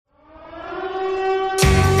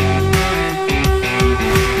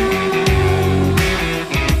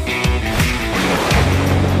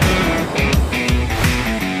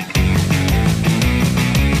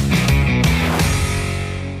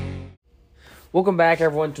Welcome back,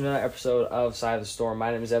 everyone, to another episode of Side of the Storm. My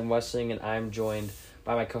name is Evan Westling, and I'm joined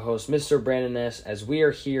by my co-host, Mr. Brandon Ness, as we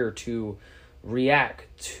are here to react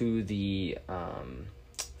to the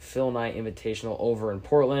Phil Knight Invitational over in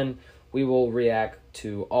Portland. We will react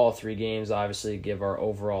to all three games, obviously, give our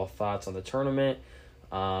overall thoughts on the tournament,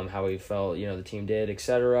 how we felt, the team did,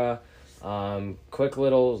 etc. Quick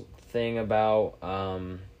little thing about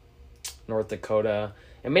North Dakota,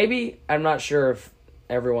 and maybe, I'm not sure if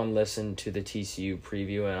everyone listened to the TCU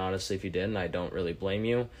preview, and honestly, if you didn't, I don't really blame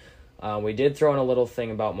you. We did throw in a little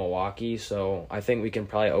thing about Milwaukee, so I think we can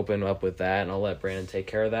probably open up with that, and I'll let Brandon take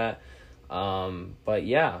care of that. But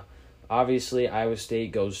yeah, obviously Iowa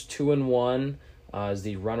State goes 2-1 as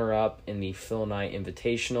the runner-up in the Phil Knight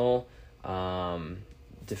Invitational,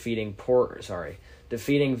 defeating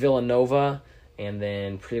Villanova, and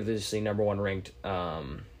then previously number one ranked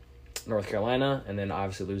North Carolina, and then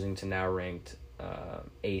obviously losing to now ranked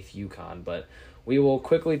 8th UConn. But we will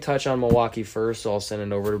quickly touch on Milwaukee first, so I'll send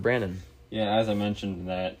it over to Brandon. Yeah, as I mentioned in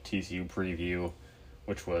that TCU preview,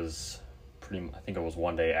 which was I think it was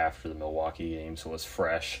one day after the Milwaukee game, so it was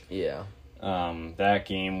fresh. Yeah. That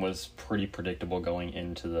game was pretty predictable going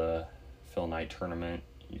into the Phil Knight tournament.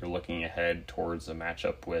 You're looking ahead towards a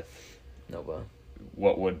matchup with Nova,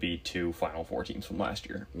 what would be two Final Four teams from last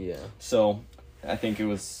year. Yeah. So I think it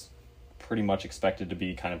was pretty much expected to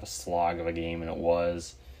be kind of a slog of a game, and it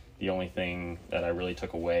was. The only thing that I really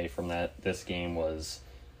took away from this game was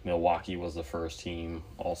Milwaukee was the first team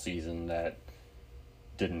all season that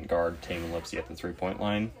didn't guard Tamin Lipsey at the three-point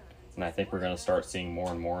line, and I think we're going to start seeing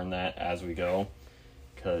more and more in that as we go,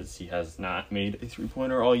 because he has not made a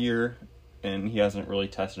three-pointer all year, and he hasn't really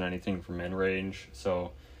tested anything from mid-range.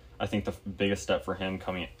 So I think the biggest step for him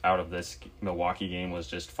coming out of this Milwaukee game was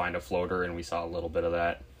just find a floater, and we saw a little bit of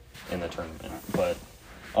that in the tournament. But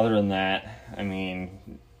other than that, I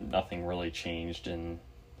mean, nothing really changed in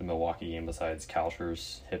the Milwaukee game besides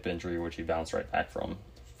Kalsher's hip injury, which he bounced right back from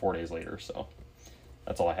 4 days later. So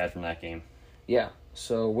that's all I had from that game. Yeah,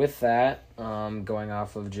 so with that, going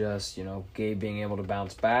off of just, Gabe being able to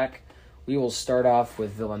bounce back, we will start off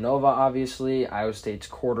with Villanova, obviously, Iowa State's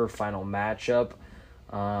quarterfinal matchup.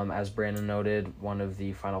 As Brandon noted, one of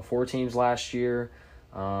the Final Four teams last year.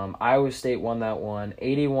 Iowa State won that one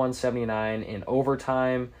 81-79 in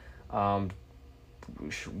overtime.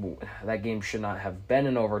 That game should not have been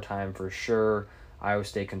in overtime for sure. Iowa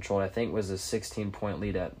State controlled, I think it was a 16-point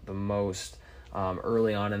lead at the most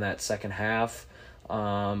early on in that second half.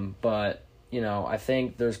 But, I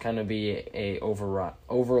think there's kind of be a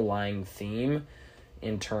overlying theme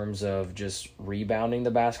in terms of just rebounding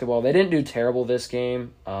the basketball. They didn't do terrible this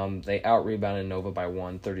game. They out-rebounded Nova by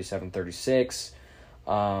 37-36.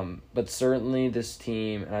 But certainly this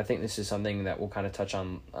team, and I think this is something that we'll kind of touch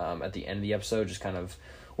on at the end of the episode, just kind of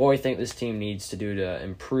what we think this team needs to do to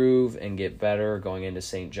improve and get better going into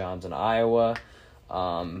St. John's and Iowa.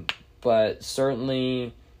 But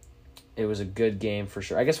certainly it was a good game for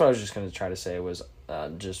sure. I guess what I was just going to try to say was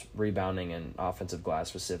just rebounding and offensive glass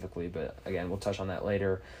specifically, but again, we'll touch on that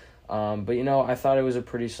later. But, I thought it was a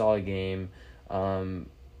pretty solid game.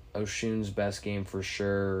 Oshun's best game for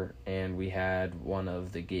sure, and we had one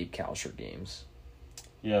of the Gabe Kalsher games.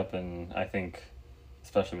 Yep, and I think,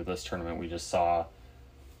 especially with this tournament, we just saw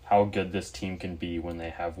how good this team can be when they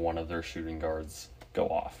have one of their shooting guards go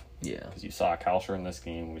off. Yeah. Because you saw Kalsher in this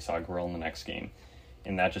game, we saw Grill in the next game,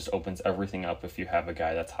 and that just opens everything up if you have a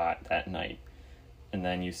guy that's hot that night. And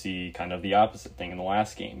then you see kind of the opposite thing in the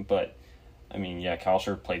last game. But,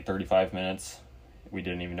 Kalsher played 35 minutes. We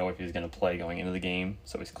didn't even know if he was going to play going into the game,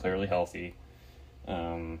 so he's clearly healthy.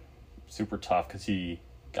 Super tough because he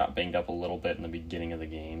got banged up a little bit in the beginning of the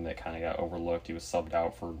game. That kind of got overlooked. He was subbed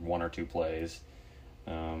out for one or two plays.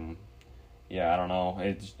 I don't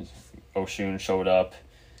know. Oshun showed up.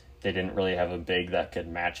 They didn't really have a big that could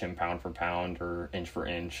match him pound for pound or inch for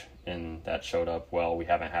inch, and that showed up well. We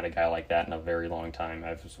haven't had a guy like that in a very long time,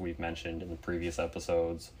 as we've mentioned in the previous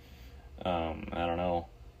episodes. I don't know.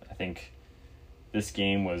 I think this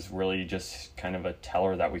game was really just kind of a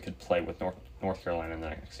teller that we could play with North Carolina in the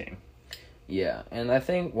next game. Yeah, and I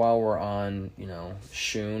think while we're on,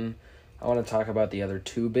 Shun, I want to talk about the other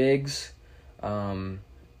two bigs. Burt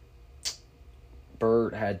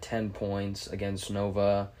had 10 points against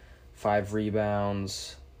Nova, 5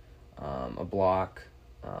 rebounds, a block,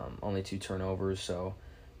 only 2 turnovers,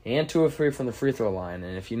 and 2 of 3 from the free throw line.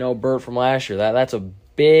 And if you know Burt from last year, that's a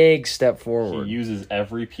big step forward. He uses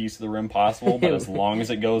every piece of the rim possible, but as long as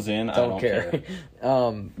it goes in, I don't care.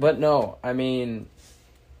 But no,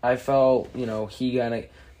 I felt,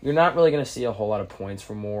 you're not really going to see a whole lot of points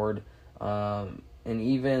from Ward. And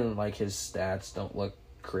even, his stats don't look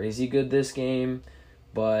crazy good this game,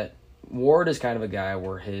 but Ward is kind of a guy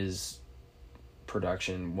where his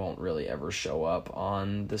production won't really ever show up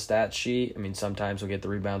on the stat sheet. I mean, sometimes he'll get the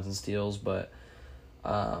rebounds and steals, but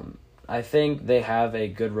I think they have a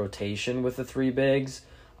good rotation with the three bigs.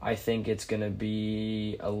 I think it's going to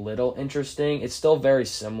be a little interesting. It's still very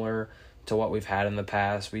similar to what we've had in the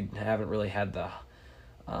past. We haven't really had the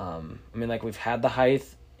we've had the height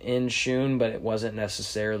in Shun, but it wasn't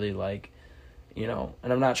necessarily like, and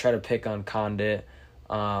I'm not trying to pick on Condit,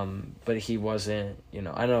 but he wasn't,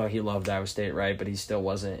 I know he loved Iowa State, right? But he still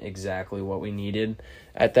wasn't exactly what we needed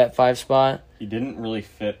at that 5 spot. He didn't really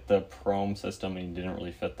fit the Prom system, and he didn't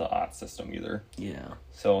really fit the OT system either. Yeah.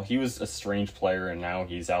 So he was a strange player, and now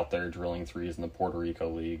he's out there drilling threes in the Puerto Rico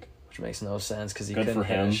League. Which makes no sense because he Good couldn't for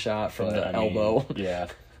hit him, a shot from the elbow. Yeah.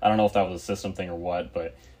 I don't know if that was a system thing or what,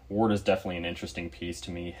 but Ward is definitely an interesting piece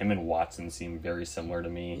to me. Him and Watson seem very similar to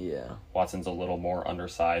me. Yeah. Watson's a little more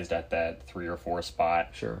undersized at that 3 or 4 spot.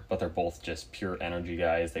 Sure. But they're both just pure energy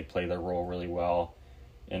guys. They play their role really well.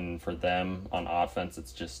 And for them, on offense,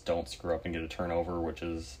 it's just don't screw up and get a turnover, which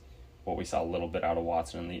is what we saw a little bit out of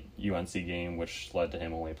Watson in the UNC game, which led to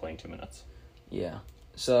him only playing 2 minutes. Yeah.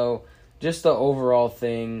 So just the overall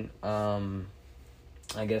thing,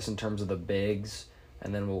 I guess in terms of the bigs,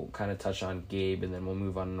 and then we'll kind of touch on Gabe, and then we'll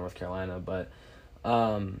move on to North Carolina. But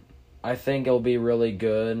I think it'll be really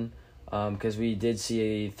good because we did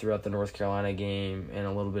see throughout the North Carolina game and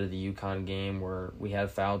a little bit of the UConn game where we had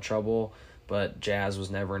foul trouble, but Jazz was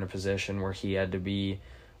never in a position where he had to be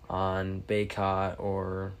on Baycott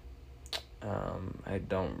or I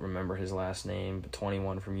don't remember his last name, but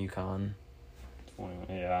 21 from UConn.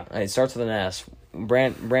 Yeah. It starts with an S.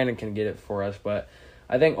 Brandon can get it for us, but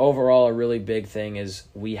I think overall a really big thing is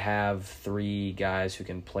we have 3 guys who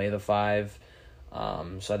can play the 5.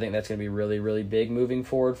 So I think that's going to be really, really big moving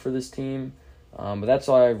forward for this team. But that's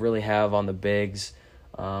all I really have on the bigs.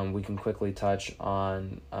 We can quickly touch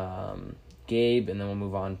on Gabe, and then we'll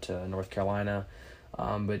move on to North Carolina.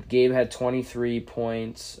 But Gabe had 23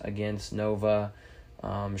 points against Nova,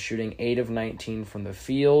 shooting 8 of 19 from the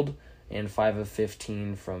field and 5 of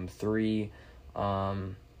 15 from 3.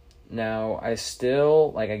 Now, I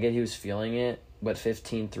still, I get he was feeling it, but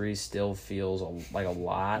 15 threes still feels like a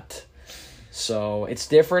lot. So, it's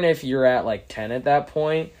different if you're at, 10 at that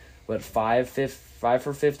point, but 5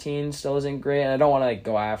 for 15 still isn't great. And I don't want to,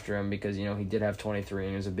 go after him because, he did have 23,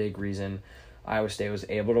 and it was a big reason Iowa State was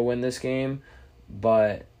able to win this game.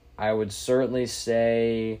 But I would certainly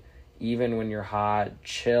say, even when you're hot,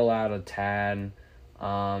 chill out a tad.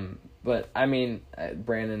 But,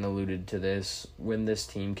 Brandon alluded to this. When this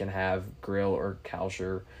team can have Grill or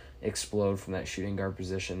Kalsher explode from that shooting guard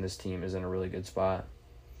position, this team is in a really good spot.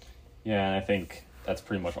 Yeah, and I think that's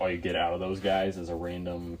pretty much all you get out of those guys is a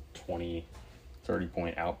random 20,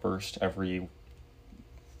 30-point outburst every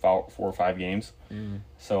 4 or 5 games.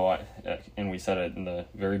 So, and we said it in the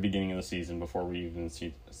very beginning of the season before we even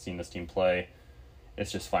seen this team play,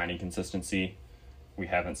 it's just finding consistency. We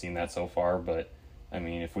haven't seen that so far, but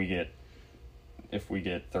if we get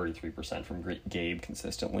 33% from Gabe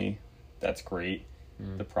consistently, that's great.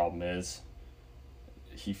 The problem is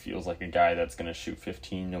he feels like a guy that's going to shoot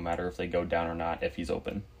 15 no matter if they go down or not if he's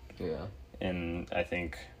open. Yeah. And I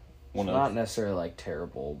think not necessarily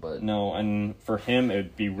terrible, but no, and for him it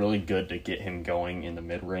would be really good to get him going in the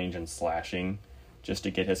mid-range and slashing just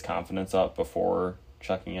to get his confidence up before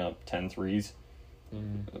chucking up 10 threes.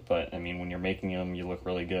 But when you're making them, you look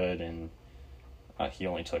really good, and he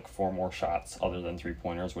only took 4 more shots other than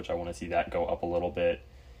 3-pointers, which I want to see that go up a little bit.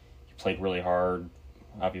 He played really hard,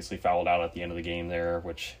 obviously fouled out at the end of the game there,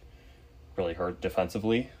 which really hurt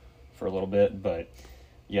defensively for a little bit. But,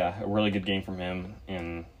 yeah, a really good game from him,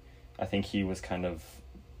 and I think he was kind of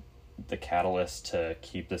the catalyst to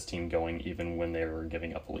keep this team going even when they were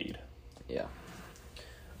giving up a lead. Yeah.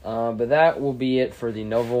 But that will be it for the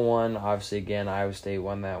Nova one. Obviously, again, Iowa State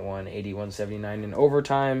won that one, 81-79 in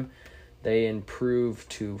overtime. They improved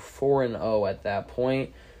to 4-0 at that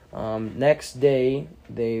point. Next day,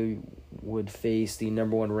 they would face the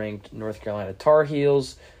number 1 ranked North Carolina Tar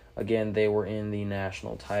Heels. Again, they were in the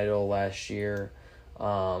national title last year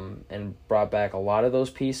and brought back a lot of those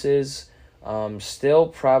pieces. Still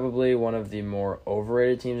probably one of the more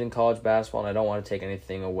overrated teams in college basketball, and I don't want to take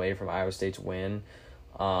anything away from Iowa State's win.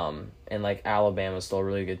 And Alabama's still a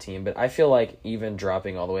really good team, but I feel like even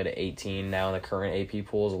dropping all the way to 18 now in the current AP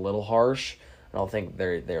pool is a little harsh. I don't think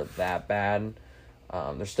they're that bad.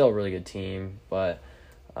 They're still a really good team, but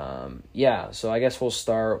so I guess we'll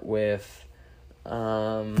start with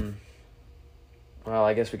I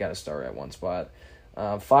guess we got to start at one spot.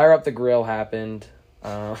 Fire Up the Grill happened.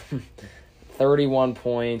 31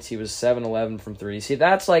 points. He was 7-11 from three. See,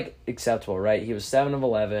 that's like acceptable, right? He was 7 of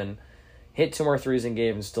 11, hit 2 more threes in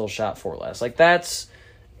game, and still shot 4 less. Like that's,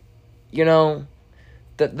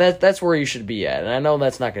 that's where you should be at. And I know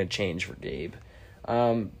that's not going to change for Gabe.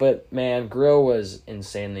 But man, Grill was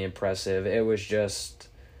insanely impressive. It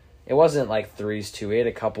wasn't like threes too. He had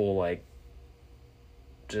a couple like,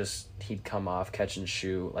 he'd come off catch and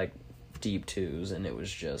shoot like deep twos, and it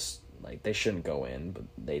was just like they shouldn't go in, but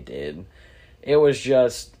they did. It was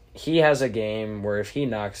just, he has a game where if he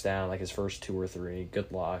knocks down like his first 2 or 3,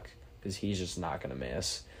 good luck, because he's just not going to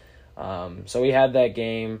miss. So he had that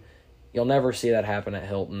game. You'll never see that happen at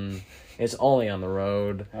Hilton. It's only on the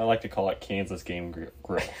road. I like to call it Kansas game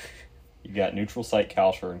grill. You got neutral site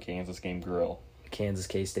Kalsher and Kansas game grill. Kansas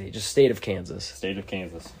K-State, just state of Kansas. State of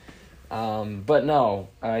Kansas. But no,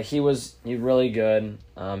 he really good.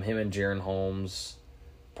 Him and Jaron Holmes,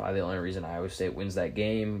 probably the only reason Iowa State wins that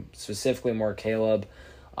game. Specifically, more Caleb.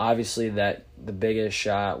 Obviously, the biggest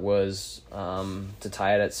shot was to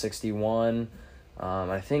tie it at 61.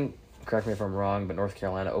 I think, correct me if I'm wrong, but North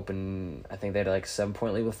Carolina opened, I think they had like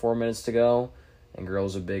 7-point lead with 4 minutes to go, and Grill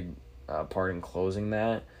was a big part in closing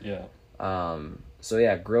that. Yeah. So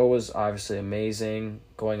yeah, Grill was obviously amazing.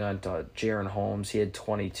 Going on to Jaron Holmes, he had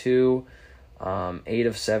 22, 8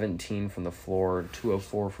 of 17 from the floor, 2 of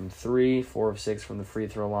 4 from 3, 4 of 6 from the free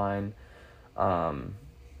throw line.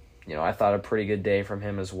 I thought a pretty good day from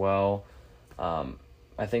him as well.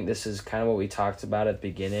 I think this is kind of what we talked about at the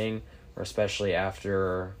beginning, or especially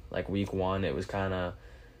after like week 1. It was kind of,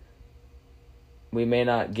 we may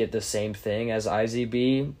not get the same thing as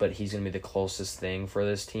IZB, but he's going to be the closest thing for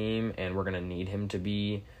this team, and we're going to need him to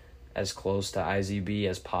be as close to IZB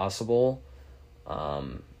as possible,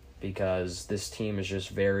 because this team is just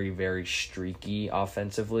very, very streaky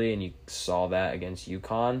offensively, and you saw that against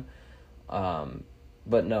UConn.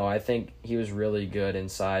 But no, I think he was really good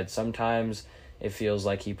inside. Sometimes it feels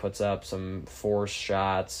like he puts up some forced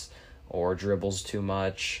shots or dribbles too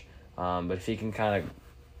much, but if he can kind of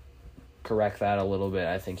correct that a little bit,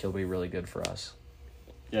 I think he'll be really good for us.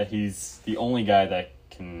 Yeah, he's the only guy that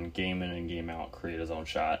can game in and game out create his own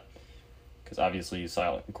shot, because obviously you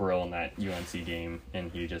saw Grill in that UNC game,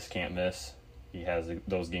 and he just can't miss. He has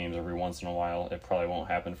those games every once in a while. It probably won't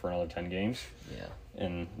happen for another 10 games. Yeah.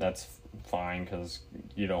 And that's fine, because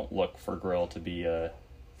you don't look for Grill to be a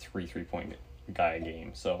 3-point guy a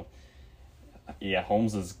game. So, yeah,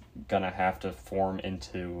 Holmes is going to have to form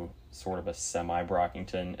into sort of a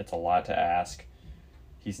semi-Brockington. It's a lot to ask.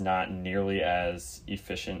 He's not nearly as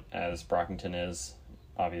efficient as Brockington is.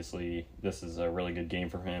 Obviously, this is a really good game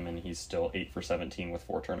for him, and he's still 8 for 17 with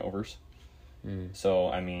 4 turnovers. So,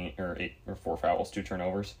 I mean, or 4 fouls, 2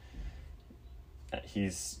 turnovers.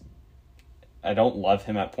 I don't love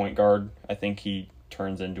him at point guard. I think he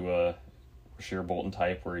turns into a Rasheer Bolton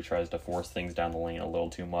type where he tries to force things down the lane a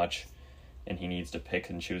little too much, and he needs to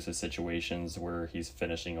pick and choose his situations where he's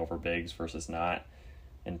finishing over bigs versus not,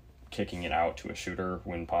 and kicking it out to a shooter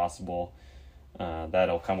when possible.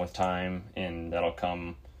 That'll come with time, and that'll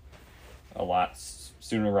come a lot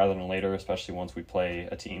sooner rather than later, especially once we play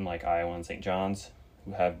a team like Iowa and St. John's,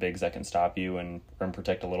 who have bigs that can stop you and rim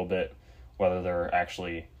protect a little bit, whether they're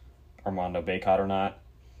actually Armando Bacot or not.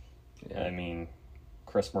 Yeah. I mean,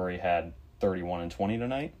 Chris Murray had 31 and 20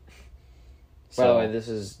 tonight. By the way,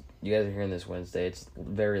 you guys are hearing this Wednesday. It's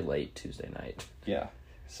very late Tuesday night. Yeah.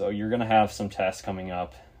 So you're going to have some tests coming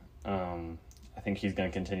up. I think he's going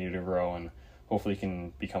to continue to grow, and hopefully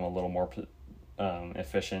can become a little more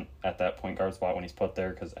efficient at that point guard spot when he's put there,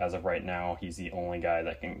 because as of right now, he's the only guy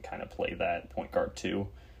that can kind of play that point guard too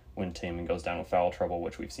when Taman goes down with foul trouble,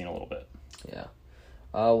 which we've seen a little bit. Yeah.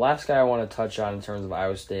 Last guy I want to touch on in terms of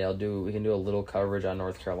Iowa State, we can do a little coverage on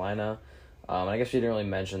North Carolina. I guess we didn't really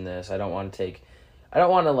mention this. I don't want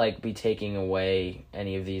to be taking away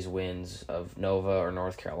any of these wins of Nova or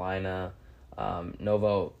North Carolina.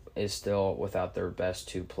 Nova is still without their best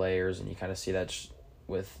 2 players, and you kind of see that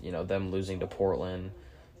with them losing to Portland.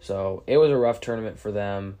 So it was a rough tournament for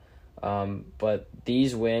them. But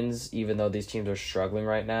these wins, even though these teams are struggling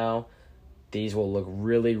right now, these will look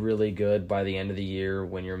really, really good by the end of the year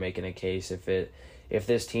when you're making a case. If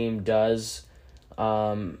this team does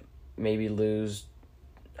maybe lose,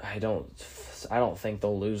 I don't think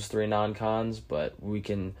they'll lose 3 non-cons, but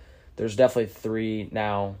there's definitely 3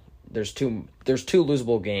 now. There's two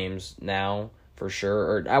losable games now for sure,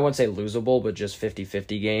 or I wouldn't say losable, but just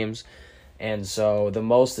 50-50 games. And so the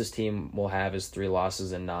most this team will have is 3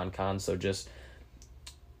 losses in non-cons. So just,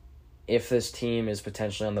 if this team is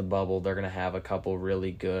potentially on the bubble, they're going to have a couple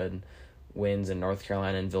really good wins in North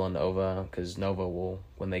Carolina and Villanova, because Nova will,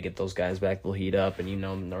 when they get those guys back, they'll heat up,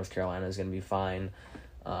 and North Carolina is going to be fine.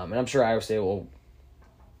 And I'm sure Iowa State will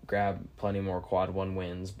grab plenty more quad one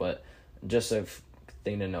wins, but just a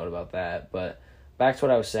thing to note about that. But back to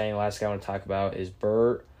what I was saying, last guy I want to talk about is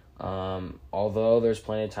Burt. Although there's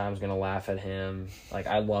plenty of times going to laugh at him, like,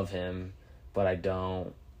 I love him, but I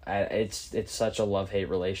don't. It's such a love-hate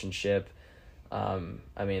relationship.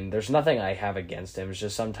 I mean, there's nothing I have against him. It's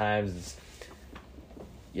just sometimes it's,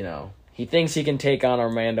 he thinks he can take on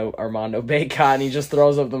Armando Bacot, and he just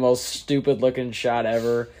throws up the most stupid-looking shot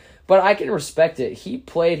ever. But I can respect it. He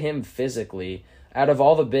played him physically. Out of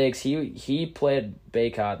all the bigs, he played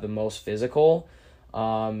Bacot the most physical.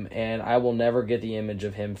 And I will never get the image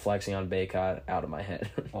of him flexing on Bacot out of my head.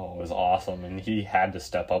 Oh, it was awesome, and he had to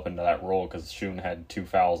step up into that role because Shun had 2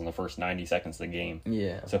 fouls in the first 90 seconds of the game.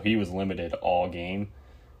 Yeah. So he was limited all game,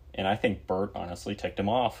 and I think Burt honestly ticked him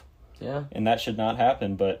off. Yeah. And that should not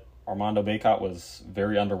happen, but Armando Bacot was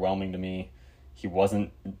very underwhelming to me. He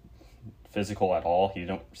wasn't physical at all. He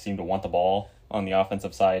didn't seem to want the ball on the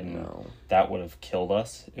offensive side, and that would have killed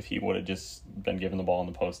us if he would have just been given the ball in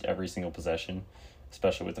the post every single possession,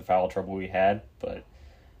 especially with the foul trouble we had. But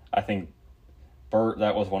I think Burt,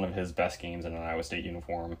 that was one of his best games in an Iowa State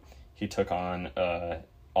uniform. He took on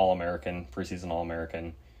All-American, preseason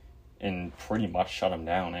All-American, and pretty much shut him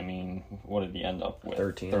down. I mean, what did he end up with?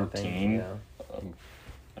 13. 13? Yeah.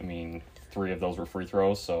 I mean, 3 of those were free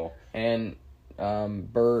throws, so... And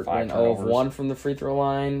Burt went 0 of 1 from the free throw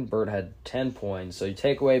line. Burt had 10 points. So you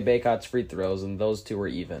take away Bacot's free throws, and those two were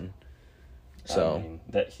even. So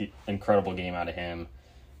I mean, incredible game out of him.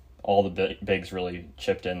 All the bigs really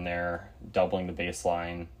chipped in there, doubling the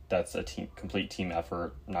baseline. That's a complete team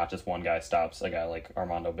effort. Not just one guy stops a guy like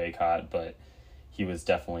Armando Bacot, but he was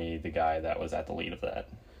definitely the guy that was at the lead of that.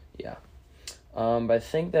 Yeah. But I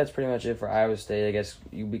think that's pretty much it for Iowa State. I guess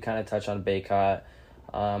we kind of touched on Bacot.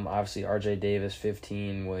 Obviously, R.J. Davis,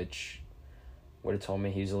 15, which would have told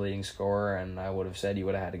me he was the leading scorer, and I would have said he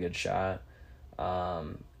would have had a good shot.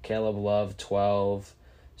 Caleb Love, 12.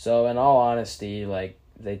 So, in all honesty, like,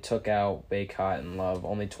 they took out Bacot and Love,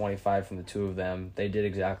 only 25 from the two of them. They did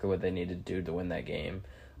exactly what they needed to do to win that game.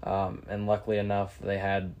 And luckily enough, they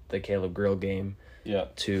had the Caleb Grill game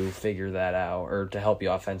to figure that out, or to help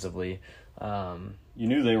you offensively. You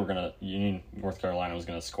knew North Carolina was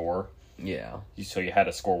going to score. Yeah. So you had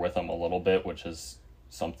to score with them a little bit, which is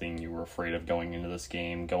something you were afraid of going into this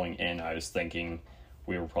game. Going in, I was thinking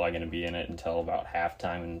we were probably going to be in it until about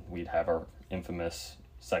halftime, and we'd have our infamous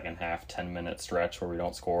second half 10-minute stretch where we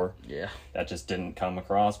don't score. Yeah. That just didn't come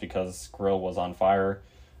across because Grill was on fire.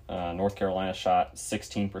 North Carolina shot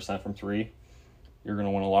 16% from 3. You're going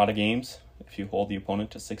to win a lot of games if you hold the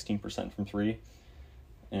opponent to 16% from 3.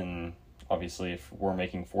 And obviously, if we're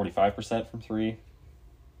making 45% from 3,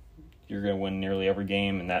 you're going to win nearly every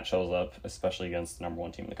game, and that shows up, especially against the number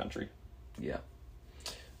 1 team in the country. Yeah.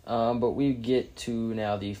 But we get to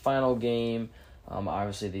now the final game.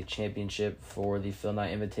 Obviously, the championship for the Phil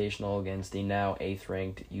Knight Invitational against the now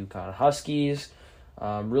 8th-ranked UConn Huskies.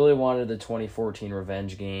 Really wanted the 2014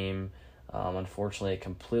 revenge game. Unfortunately, it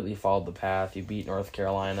completely followed the path. You beat North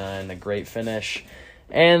Carolina in a great finish,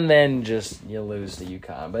 and then just you lose to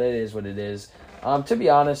UConn. But it is what it is. To be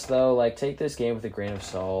honest, though, like, take this game with a grain of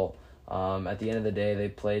salt. At the end of the day, they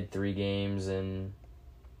played 3 games in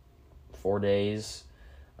 4 days.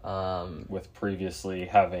 With previously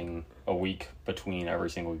having a week between every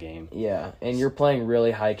single game. Yeah, and you're playing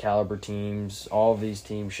really high-caliber teams. All of these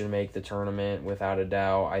teams should make the tournament, without a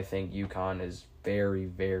doubt. I think UConn is very,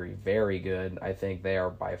 very, very good. I think they are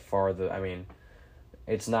by far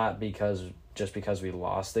it's not just because we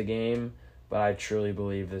lost the game, but I truly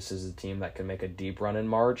believe this is a team that can make a deep run in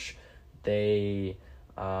March. They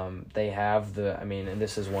have and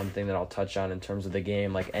this is one thing that I'll touch on in terms of the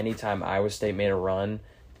game. Like, anytime Iowa State made a run,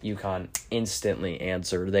 UConn instantly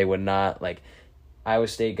answered. They would not, Iowa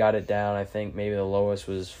State got it down. I think maybe the lowest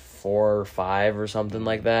was 4 or 5 or something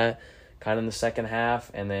like that, kind of in the second half,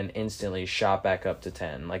 and then instantly shot back up to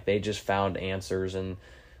 10. Like, they just found answers, and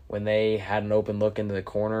when they had an open look into the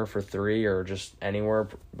corner for 3 or just anywhere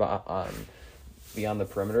beyond the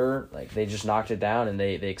perimeter, like, they just knocked it down, and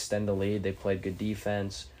they extend the lead. They played good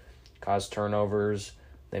defense, caused turnovers.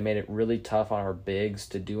 They made it really tough on our bigs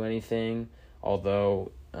to do anything,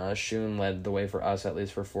 although Shun led the way for us, at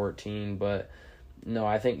least for 14. But no,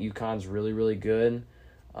 I think UConn's really, really good.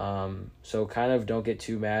 So kind of don't get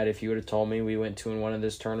too mad. If you would have told me we went 2-1 in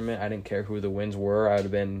this tournament, I didn't care who the wins were. I would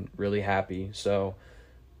have been really happy. So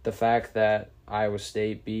the fact that Iowa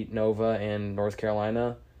State beat Nova and North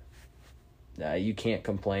Carolina, you can't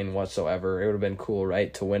complain whatsoever. It would have been cool,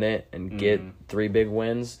 right, to win it and get 3 big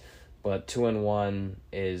wins, but 2-1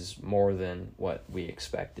 is more than what we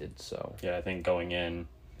expected. So yeah, I think going in,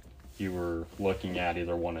 you were looking at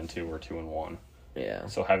either 1-2 or 2-1. yeah.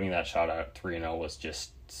 So having that shot at 3-0 was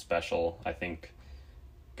just special. I think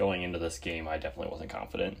going into this game, I definitely wasn't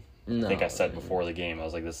confident. No, I think I said before the game, I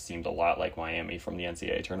was like, this seemed a lot like Miami from the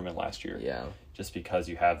NCAA tournament last year. Yeah. Just because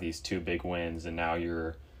you have these 2 big wins, and now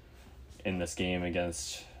you're in this game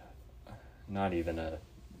against not even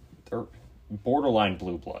or borderline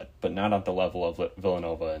blue blood, but not at the level of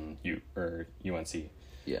Villanova and UNC.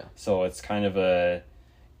 Yeah. So it's kind of a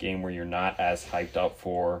game where you're not as hyped up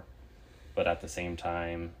for, but at the same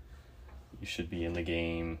time, you should be in the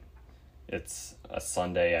game. It's a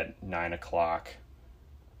Sunday at 9:00.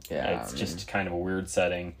 Yeah. It's just kind of a weird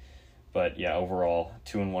setting. But yeah, overall,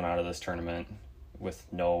 2-1 out of this tournament with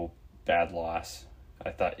no bad loss. I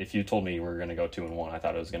thought if you told me we were going to go 2-1, I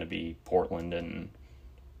thought it was going to be Portland and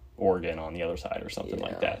Oregon on the other side or something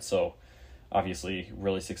like that. So obviously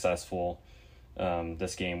really successful.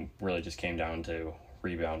 This game really just came down to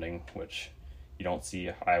rebounding, which you don't see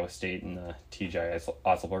Iowa State in the TJ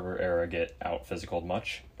Otzelberger era get out physical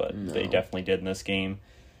much, but they definitely did in this game.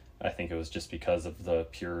 I think it was just because of the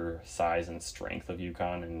pure size and strength of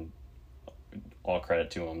UConn, and all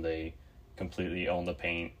credit to them. They completely owned the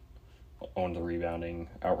paint, owned the rebounding,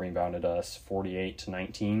 out-rebounded us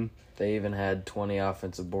 48-19. They even had 20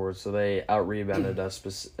 offensive boards, so they out-rebounded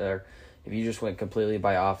us. If you just went completely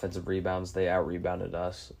by offensive rebounds, they out-rebounded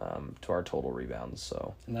us to our total rebounds.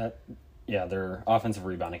 So and their offensive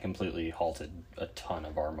rebounding completely halted a ton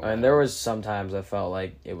of our momentum. And there was sometimes I felt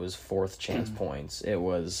like it was fourth chance points. It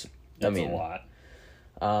was, That's a lot.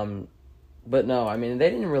 But no, I mean, they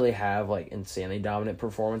didn't really have, like, insanely dominant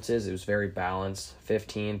performances. It was very balanced.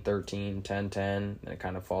 15, 13, 10, 10. And it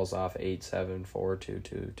kind of falls off 8, 7, 4, 2,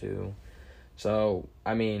 2, 2. So,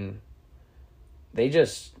 I mean, they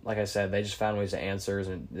just, like I said, they just found ways to answers,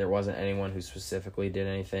 and there wasn't anyone who specifically did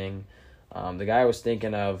anything. The guy I was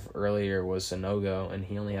thinking of earlier was Sanogo, and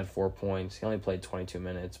he only had 4 points. He only played 22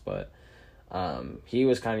 minutes, but he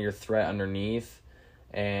was kind of your threat underneath.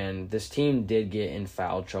 And this team did get in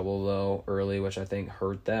foul trouble, though, early, which I think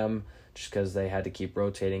hurt them just because they had to keep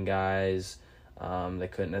rotating guys. They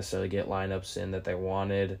couldn't necessarily get lineups in that they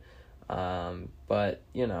wanted. But,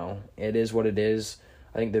 you know, it is what it is.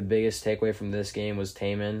 I think the biggest takeaway from this game was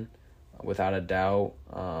Taman, without a doubt,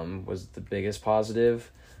 was the biggest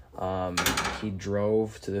positive. He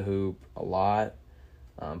drove to the hoop a lot,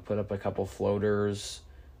 put up a couple floaters.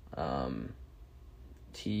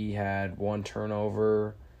 He had 1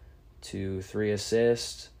 turnover to 3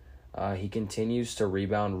 assists. He continues to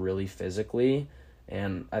rebound really physically,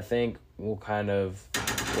 and I think we'll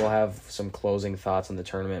have some closing thoughts on the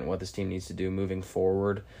tournament and what this team needs to do moving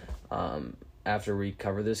forward after we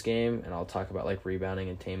cover this game, and I'll talk about like rebounding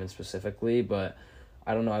and Taman specifically, but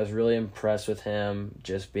I don't know, I was really impressed with him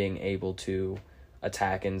just being able to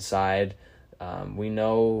attack inside. We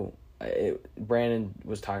know Brandon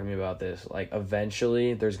was talking to me about this. Like,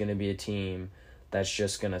 eventually, there's going to be a team that's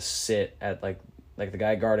just going to sit at, like the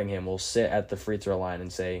guy guarding him will sit at the free throw line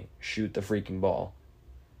and say, shoot the freaking ball.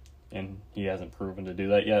 And he hasn't proven to do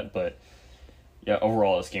that yet, but, yeah,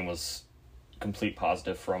 overall, this game was complete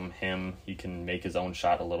positive from him. He can make his own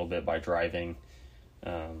shot a little bit by driving.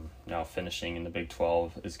 Now finishing in the Big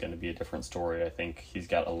 12 is going to be a different story. I think he's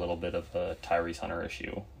got a little bit of a Tyrese Hunter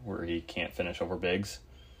issue where he can't finish over bigs.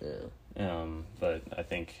 Yeah. But I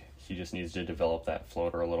think he just needs to develop that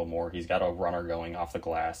floater a little more. He's got a runner going off the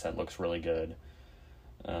glass that looks really good.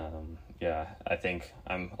 I think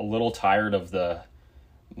I'm a little tired of the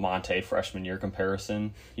Monte freshman year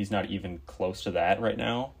comparison. He's not even close to that right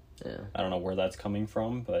now. Yeah. I don't know where that's coming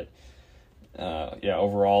from, but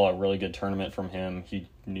overall a really good tournament from him. He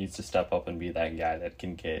needs to step up and be that guy that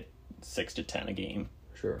can get 6 to 10 a game.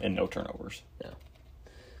 Sure. And no turnovers. Yeah.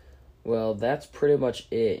 Well, that's pretty much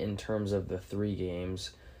it in terms of the 3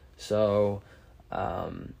 games. So,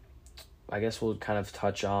 I guess we'll kind of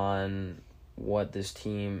touch on what this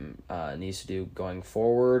team needs to do going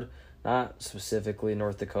forward. Not specifically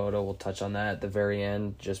North Dakota. We'll touch on that at the very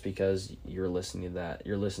end, just because you're listening to that.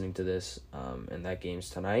 You're listening to this, and that game's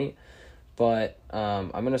tonight. But I'm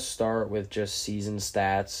gonna start with just season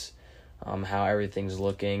stats, how everything's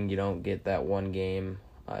looking. You don't get that one game.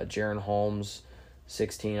 Jaron Holmes,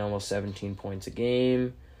 16, almost 17 points a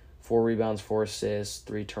game, 4 rebounds, 4 assists,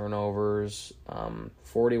 3 turnovers,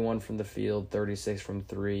 41 from the field, 36 from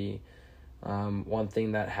 3. One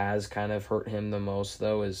thing that has kind of hurt him the most,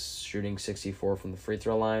 though, is shooting 64 from the free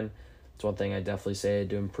throw line. It's one thing I definitely say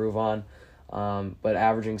to improve on. but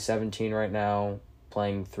averaging 17 right now,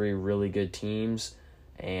 playing 3 really good teams,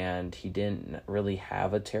 and he didn't really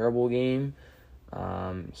have a terrible game.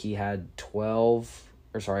 He had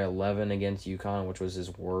 11 against UConn, which was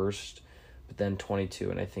his worst, but then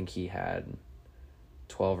 22, and I think he had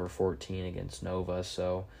 12 or 14 against Nova.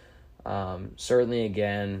 So certainly,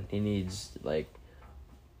 again, he needs,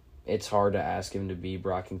 it's hard to ask him to be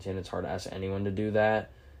Brockington. It's hard to ask anyone to do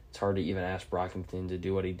that. It's hard to even ask Brockington to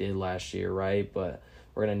do what he did last year, right? But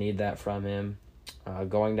we're going to need that from him.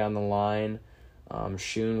 Going down the line,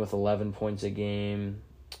 Shun with 11 points a game,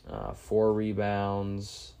 4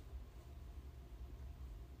 rebounds.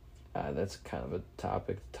 That's kind of a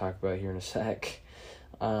topic to talk about here in a sec.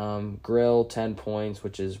 Grill, 10 points,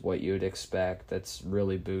 which is what you would expect. That's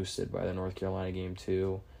really boosted by the North Carolina game,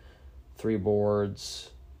 too. 3 boards.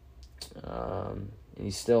 And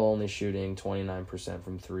he's still only shooting 29%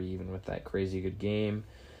 from 3, even with that crazy good game.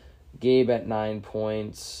 Gabe at 9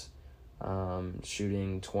 points,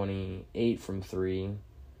 shooting 28 from 3.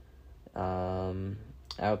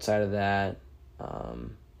 Outside of that,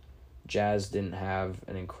 Jazz didn't have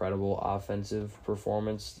an incredible offensive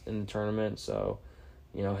performance in the tournament, so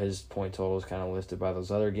his point total is kind of listed by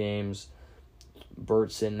those other games.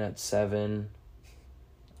 Bert sitting at 7.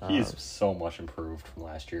 He's so much improved from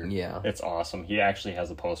last year. Yeah. It's awesome. He actually has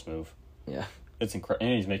a post move. Yeah. It's incredible.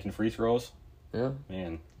 And he's making free throws. Yeah.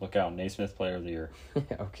 Man, look out. Naismith Player of the Year.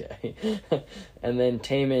 Okay. And then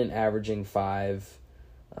Taman averaging 5,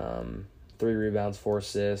 3 rebounds, 4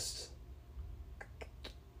 assists,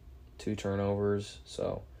 2 turnovers.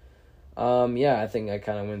 So, I think I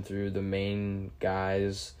kind of went through the main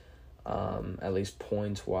guys, at least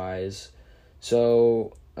points-wise.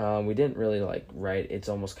 So, we didn't really write. It's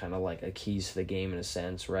almost kind of like a keys to the game in a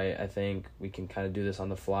sense, right? I think we can kind of do this on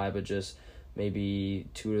the fly, but just maybe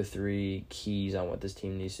 2 to 3 keys on what this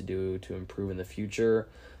team needs to do to improve in the future.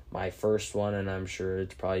 My first one, and I'm sure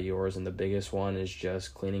it's probably yours, and the biggest one is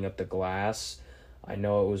just cleaning up the glass. I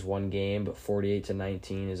know it was one game, but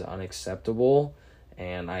 48-19 is unacceptable,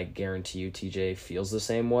 and I guarantee you TJ feels the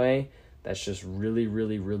same way. That's just really,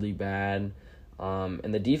 really, really bad.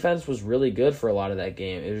 And the defense was really good for a lot of that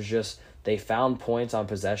game. It was just they found points on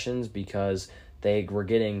possessions because they were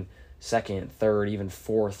getting second, third, even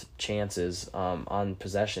fourth chances on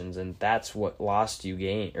possessions, and that's what lost you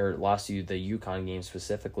the UConn game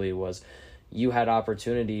specifically. Was you had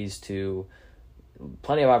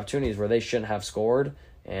plenty of opportunities where they shouldn't have scored,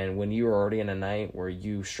 and when you were already in a night where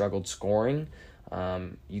you struggled scoring,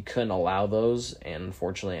 you couldn't allow those, and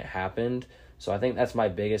unfortunately it happened. So I think that's my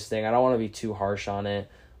biggest thing. I don't want to be too harsh on it,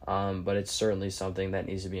 but it's certainly something that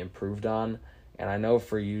needs to be improved on. And I know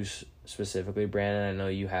for you specifically, Brandon, I know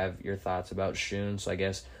you have your thoughts about Shun, so I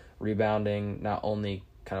guess rebounding not only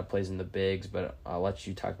kind of plays in the bigs, but I'll let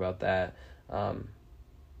you talk about that.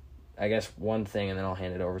 I guess one thing, and then I'll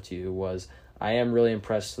hand it over to you, was I am really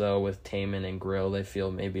impressed, though, with Taman and Grill. They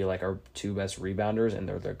feel maybe like our 2 best rebounders, and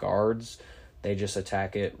they're the guards. They just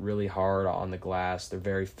attack it really hard on the glass. They're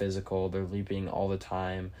very physical. They're leaping all the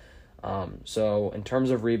time. So in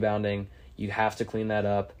terms of rebounding, you have to clean that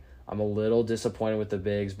up. I'm a little disappointed with the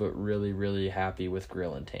bigs, but really, really happy with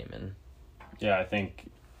Grill and Taman. Yeah, I think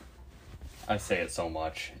I say it so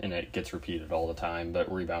much, and it gets repeated all the time,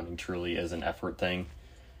 but rebounding truly is an effort thing.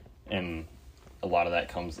 And a lot of that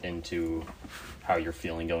comes into how you're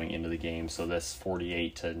feeling going into the game. So this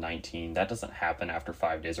 48-19, that doesn't happen after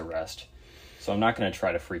 5 days of rest. So I'm not going to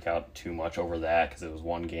try to freak out too much over that because it was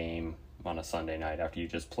one game on a Sunday night after you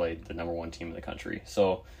just played the number 1 team in the country.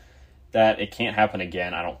 So that it can't happen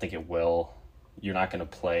again. I don't think it will. You're not going to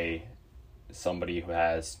play somebody who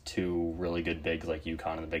has 2 really good bigs like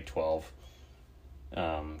UConn in the Big 12.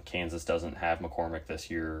 Kansas doesn't have McCormick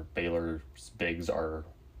this year. Baylor's bigs are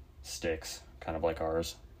sticks, kind of like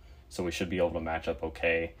ours. So we should be able to match up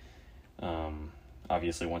okay.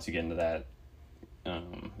 Obviously, once you get into that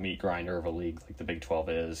meat grinder of a league like the Big 12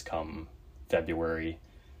 is come February,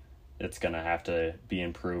 it's going to have to be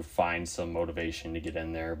improved, find some motivation to get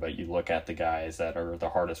in there. But you look at the guys that are the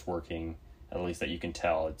hardest working, at least that you can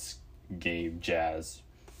tell, it's Gabe, Jazz,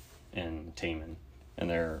 and Taman. And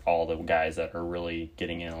they're all the guys that are really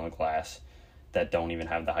getting in on the glass that don't even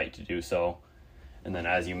have the height to do so. And then,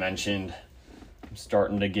 as you mentioned, I'm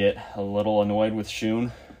starting to get a little annoyed with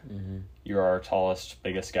Shun. Mm-hmm. You're our tallest,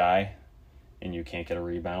 biggest guy, and you can't get a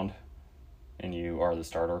rebound, and you are the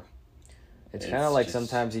starter. It's kind of like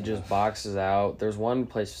sometimes he just boxes out. There's one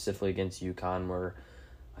play specifically against UConn where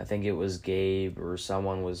I think it was Gabe or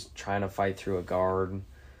someone was trying to fight through a guard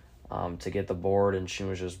to get the board, and Shun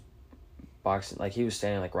was just boxing, like he was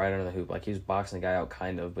standing like right under the hoop, like he was boxing the guy out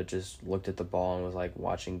kind of, but just looked at the ball and was like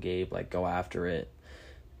watching Gabe like go after it,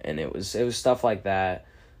 and it was stuff like that.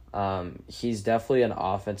 He's definitely an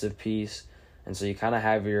offensive piece, and so you kind of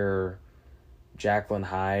have your Jacqueline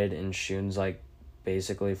Hyde and Shoons like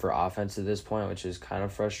basically for offense at this point, which is kind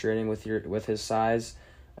of frustrating with his size.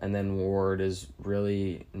 And then Ward is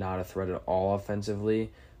really not a threat at all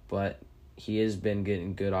offensively, but he has been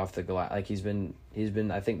getting good off the glass. Like he's been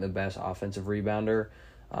I think the best offensive rebounder,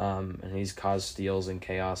 and he's caused steals and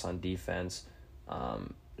chaos on defense.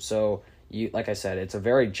 So like I said, it's a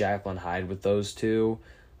very Jacqueline Hyde with those two.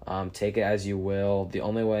 Take it as you will. The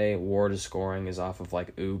only way Ward is scoring is off of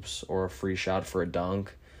like oops or a free shot for a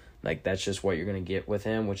dunk. Like that's just what you're gonna get with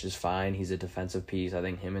him, which is fine. He's a defensive piece. I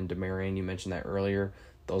think him and Demarion, you mentioned that earlier.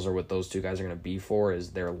 Those are what those two guys are gonna be for,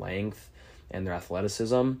 is their length and their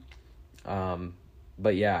athleticism.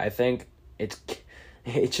 But yeah, I think it's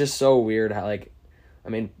just so weird how like, I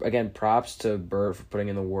mean, again, props to Bert for putting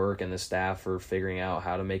in the work and the staff for figuring out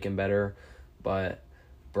how to make him better, but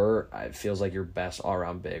Bert, it feels like your best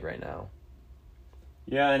all-around big right now.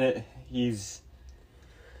 Yeah, and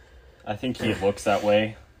I think he looks that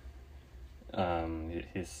way. I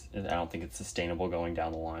don't think it's sustainable going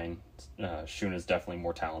down the line. Shun is definitely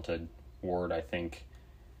more talented. Ward, I think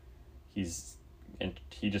he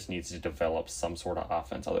just needs to develop some sort of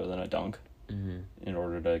offense other than a dunk in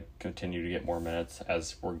order to continue to get more minutes,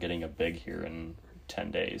 as we're getting a big here in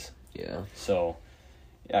 10 days. Yeah. So,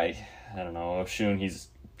 I don't know. Shun, he's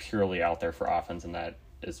purely out there for offense, and that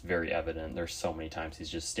is very evident. There's so many times he's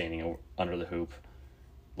just standing under the hoop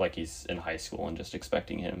like he's in high school and just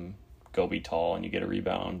expecting him go be tall and you get a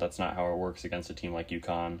rebound. That's not how it works against a team like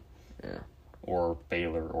UConn or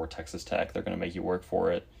Baylor or Texas Tech. They're going to make you work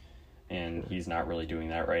for it, and he's not really doing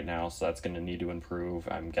that right now, so that's going to need to improve.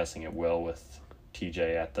 I'm guessing it will with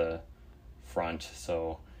TJ at the front.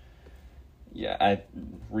 So, yeah,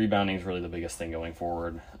 rebounding is really the biggest thing going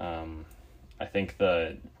forward. I think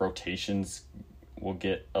the rotations will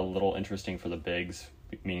get a little interesting for the bigs,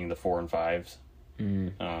 meaning the 4 and 5s.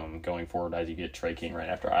 Going forward, as you get Trey King right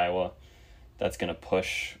after Iowa, that's going to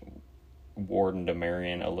push Ward and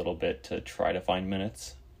Demarion a little bit to try to find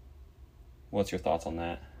minutes. What's your thoughts on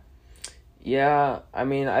that? Yeah, I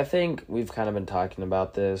mean, I think we've kind of been talking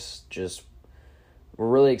about this. Just we're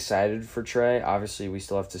really excited for Trey. Obviously, we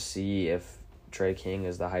still have to see if Trey King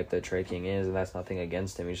is the hype that Trey King is, and that's nothing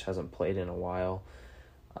against him. He just hasn't played in a while.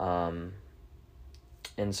 And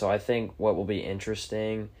so I think what will be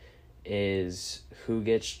interesting is who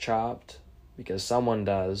gets chopped, because someone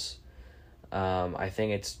does. I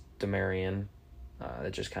think it's Demarion.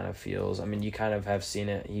 That just kind of feels, I mean, you kind of have seen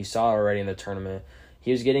it. You saw it already in the tournament.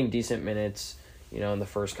 He was getting decent minutes, in the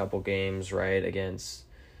first couple games, right, against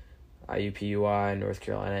IUPUI, North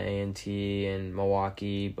Carolina A&T, and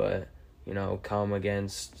Milwaukee, but, come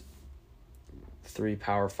against 3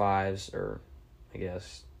 Power 5s, or I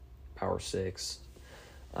guess Power 6.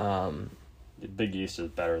 The Big East is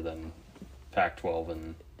better than Pac-12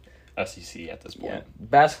 and SEC at this point. Yeah,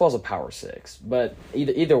 basketball's a Power 6, but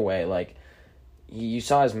either way, like, you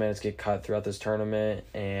saw his minutes get cut throughout this tournament,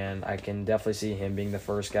 and I can definitely see him being the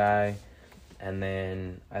first guy, and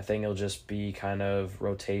then I think it'll just be kind of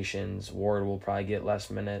rotations. Ward will probably get less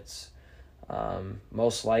minutes.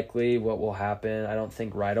 Most likely what will happen, I don't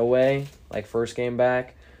think right away, like first game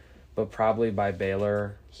back, but probably by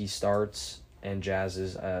Baylor, he starts and Jazz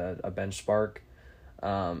is a bench spark.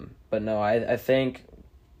 But no, I think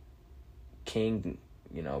King,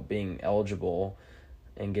 being eligible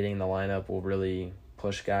and getting the lineup will really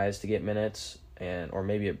push guys to get minutes, or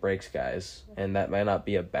maybe it breaks guys, and that might not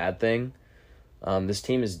be a bad thing. This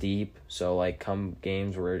team is deep, so like come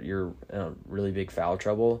games where you're in really big foul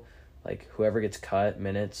trouble, like whoever gets cut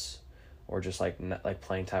minutes or just like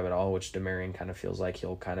playing time at all, which Demarion kind of feels like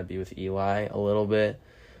he'll kind of be with Eli a little bit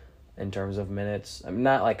in terms of minutes. I'm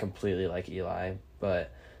not like completely like Eli,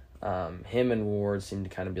 but him and Ward seem to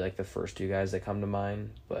kind of be like the first two guys that come to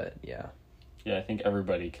mind. But yeah. Yeah, I think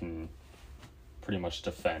everybody can pretty much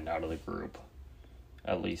defend out of the group,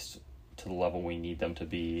 at least to the level we need them to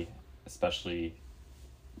be, especially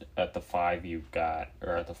at the 5 you've got,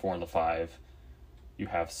 or at the 4 and the 5, you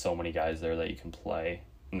have so many guys there that you can play.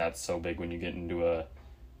 And that's so big when you get into a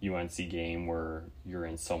UNC game where you're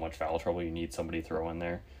in so much foul trouble, you need somebody to throw in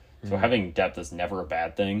there. So having depth is never a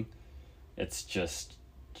bad thing. It's just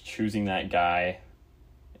choosing that guy,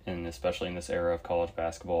 and especially in this era of college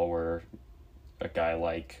basketball where a guy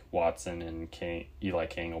like Watson and Eli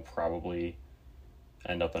King will probably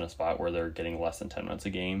end up in a spot where they're getting less than 10 minutes a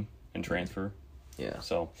game in transfer. Yeah.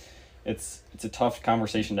 So it's a tough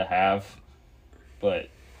conversation to have, but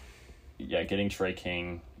getting Trey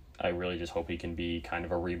King, I really just hope he can be kind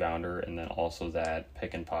of a rebounder and then also that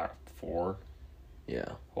pick and pop 4. Yeah.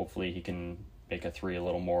 Hopefully he can make a 3 a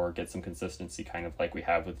little more, get some consistency kind of like we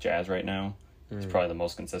have with Jazz right now. He's probably the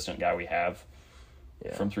most consistent guy we have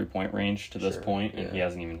from 3-point range to this point, and he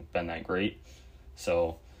hasn't even been that great.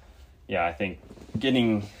 So, yeah, I think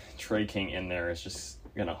getting Trey King in there is just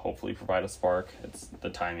going to hopefully provide a spark. It's the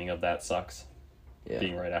timing of that sucks,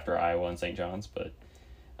 being right after Iowa and St. John's, but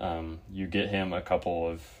you get him a couple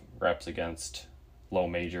of reps against low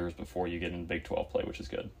majors before you get in Big 12 play, which is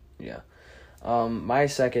good. Yeah. My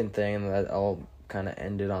second thing that I'll kind of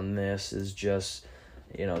end it on this is just,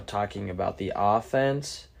 talking about the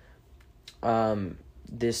offense.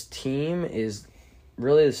 This team is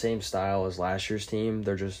really the same style as last year's team.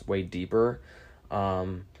 They're just way deeper.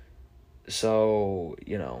 So,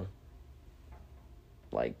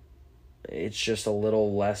 like, it's just a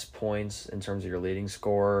little less points in terms of your leading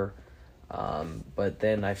scorer. But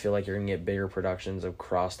then I feel like you're going to get bigger productions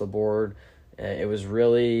across the board. It was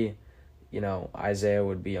really, Isaiah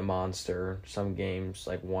would be a monster. Some games,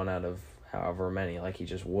 like 1 out of however many, like he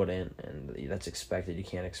just wouldn't. And that's expected. You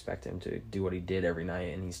can't expect him to do what he did every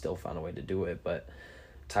night, and he still found a way to do it. But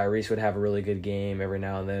Tyrese would have a really good game every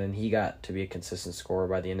now and then, and he got to be a consistent scorer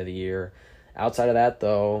by the end of the year. Outside of that,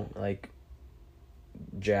 though, like,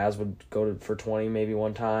 Jazz would go for 20 maybe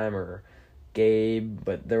one time, or Gabe,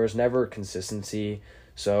 but there was never consistency.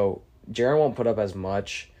 So Jaren won't put up as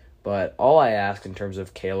much, but all I ask in terms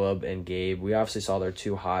of Caleb and Gabe, we obviously saw their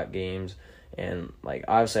 2 hot games, and like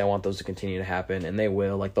obviously I want those to continue to happen, and they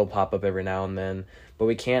will. Like, they'll pop up every now and then, but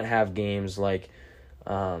we can't have games like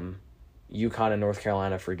UConn and North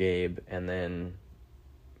Carolina for Gabe, and then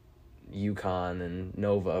UConn and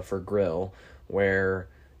Nova for Grill, where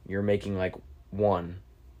you're making like 1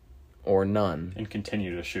 or none and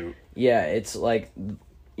continue to shoot. Yeah, it's like,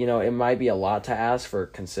 it might be a lot to ask for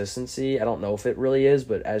consistency. I don't know if it really is,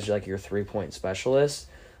 but as like your 3-point specialist,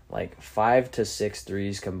 like 5 to 6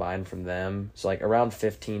 threes combined from them, so like around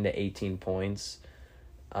 15 to 18 points,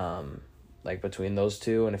 like between those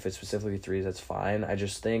two. And if it's specifically threes, that's fine. I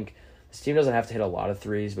just think this team doesn't have to hit a lot of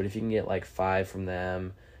threes, but if you can get like 5 from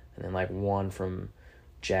them, and then like 1 from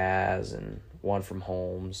Jazz and 1 from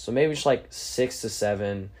Holmes, so maybe just like 6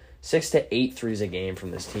 to 8 threes a game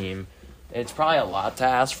from this team. It's probably a lot to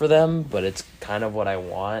ask for them, but it's kind of what I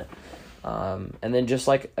want. And then just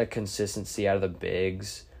like a consistency out of the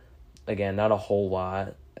bigs. Again, not a whole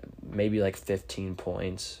lot. Maybe like 15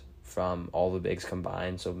 points from all the bigs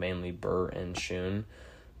combined, so mainly Burt and Shun.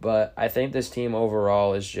 But I think this team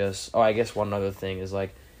overall is just... Oh, I guess one other thing is,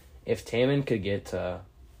 like, if Taman could get to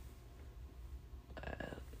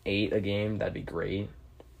 8 a game, that'd be great.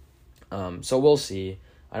 So we'll see.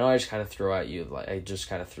 I know I just kind of threw at you, like I just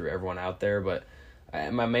kind of threw everyone out there, but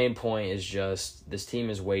my main point is just this team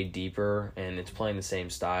is way deeper and it's playing the same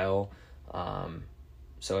style.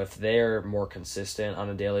 So if they're more consistent on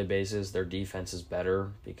a daily basis, their defense is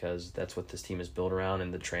better because that's what this team is built around,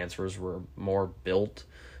 and the transfers were more built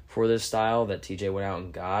for this style that TJ went out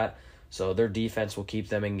and got. So their defense will keep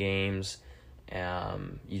them in games.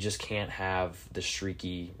 You just can't have the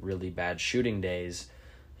streaky, really bad shooting days.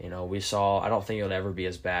 We saw, I don't think it would ever be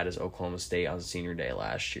as bad as Oklahoma State on senior day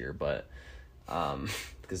last year, but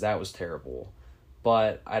because that was terrible.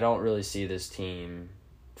 But I don't really see this team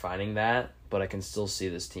finding that, but I can still see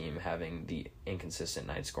this team having the inconsistent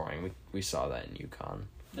night scoring. We saw that in UConn.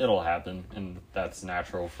 It'll happen, and that's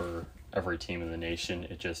natural for every team in the nation.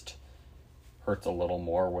 It just hurts a little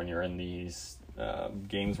more when you're in these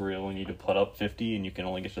games where you only need to put up 50 and you can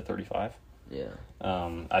only get to 35. Yeah.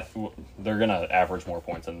 They're going to average more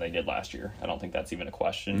points than they did last year. I don't think that's even a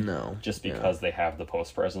question. No. Just because they have the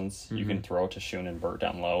post presence. Mm-hmm. You can throw to Shun and Burt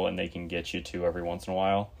down low, and they can get you 2 every once in a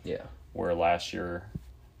while. Yeah. Where last year,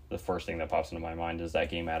 the first thing that pops into my mind is that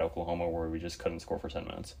game at Oklahoma where we just couldn't score for 10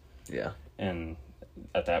 minutes. Yeah. And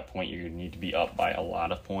at that point, you need to be up by a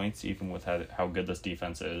lot of points, even with how good this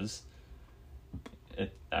defense is.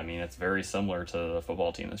 It's very similar to the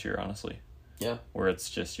football team this year, honestly. Yeah. Where it's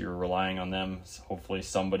just you're relying on them. Hopefully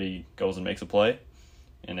somebody goes and makes a play.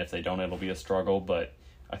 And if they don't, it'll be a struggle. But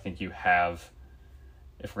I think you have,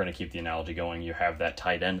 if we're going to keep the analogy going, you have that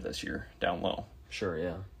tight end this year down low. Sure,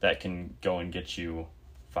 yeah. That can go and get you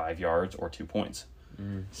 5 yards or 2 points.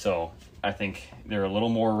 Mm. So I think they're a little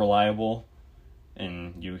more reliable.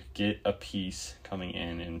 And you get a piece coming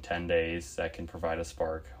in 10 days that can provide a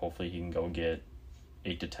spark. Hopefully he can go get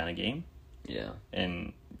 8 to 10 a game. Yeah.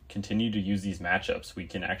 And continue to use these matchups. We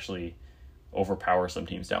can actually overpower some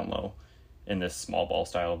teams down low in this small ball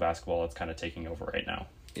style of basketball that's kind of taking over right now.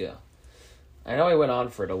 Yeah. I know I went on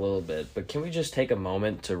for it a little bit, but can we just take a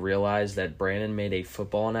moment to realize that Brandon made a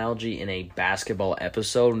football analogy in a basketball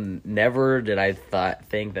episode? Never did I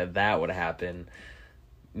think that would happen.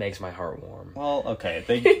 Makes my heart warm. Well, okay.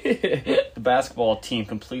 The basketball team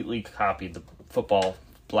completely copied the football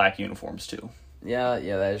black uniforms, too. Yeah,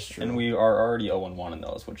 that is true. And we are already 0-1 in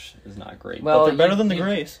those, which is not great. Well, but they're better than the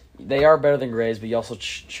Grays. They are better than Grays, but you also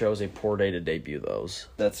chose a poor day to debut those.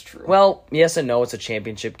 That's true. Well, yes and no, it's a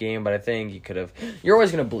championship game, but I think you could have... You're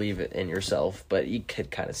always going to believe it in yourself, but you could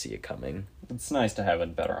kind of see it coming. It's nice to have a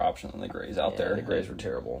better option than the Grays out there. The Grays were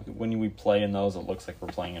terrible. When we play in those, it looks like we're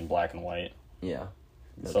playing in black and white. Yeah,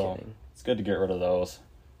 no kidding. It's good to get rid of those.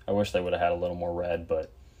 I wish they would have had a little more red, but...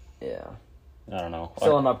 Yeah. I don't know.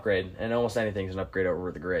 Still an upgrade, and almost anything's an upgrade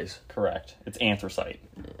over the Grays. Correct. It's anthracite.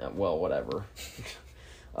 Yeah, well, whatever.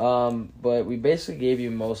 But we basically gave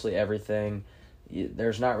you mostly everything.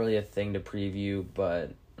 There's not really a thing to preview,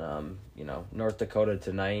 but, North Dakota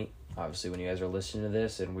tonight, obviously when you guys are listening to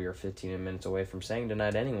this, and we are 15 minutes away from saying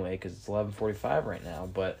tonight anyway, because it's 11:45 right now,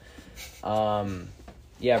 but,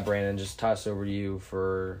 yeah, Brandon, just toss over to you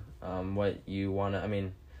for what you want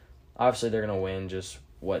to, obviously they're going to win, just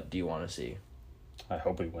what do you want to see? I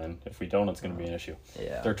hope we win. If we don't, it's going to be an issue.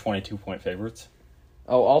 Yeah. They're 22-point favorites.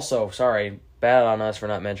 Oh, also, sorry, bad on us for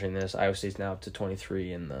not mentioning this. Iowa State's now up to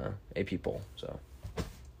 23 in the AP poll. So.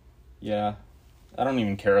 Yeah, I don't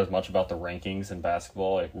even care as much about the rankings in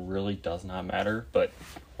basketball. It really does not matter. But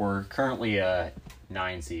we're currently a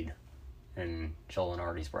 9 seed in Joel and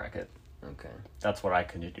Artie's bracket. Okay. That's what I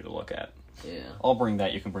continue to look at. Yeah. I'll bring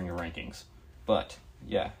that. You can bring your rankings. But,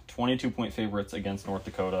 yeah, 22-point favorites against North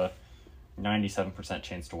Dakota. 97%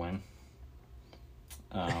 chance to win.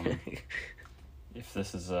 If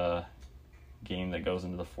this is a game that goes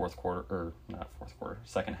into the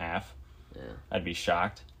second half, I'd be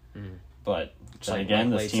shocked. Mm. But then again,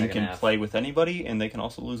 this team can play with anybody, and they can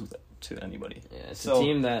also lose to anybody. Yeah, it's a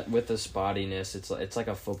team that, with the spottiness, it's like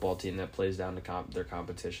a football team that plays down to their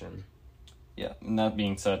competition. Yeah, and that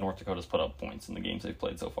being said, North Dakota's put up points in the games they've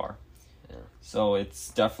played so far. Yeah. So it's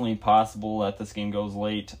definitely possible that this game goes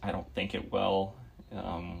late. I don't think it will.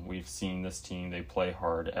 We've seen this team, they play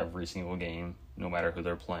hard every single game, no matter who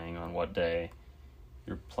they're playing on what day.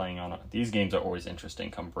 You're playing on... These games are always interesting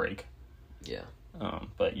come break. Yeah.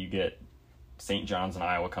 But you get St. John's and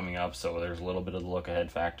Iowa coming up, so there's a little bit of the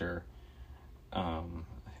look-ahead factor. I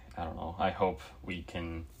don't know. I hope we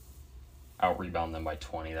can out-rebound them by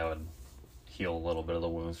 20. That would heal a little bit of the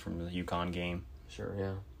wounds from the UConn game. Sure,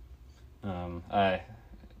 yeah.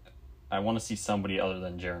 I want to see somebody other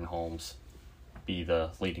than Jaron Holmes be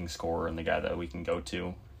the leading scorer and the guy that we can go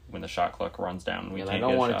to when the shot clock runs down. And I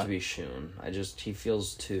don't want it to be Shun. He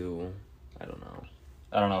feels too, I don't know.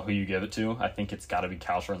 I don't know who you give it to. I think it's got to be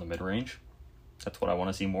Kalsher in the mid-range. That's what I want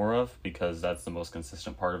to see more of because that's the most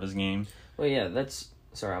consistent part of his game. Well, yeah,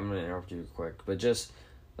 sorry, I'm going to interrupt you quick, but just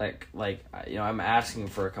I'm asking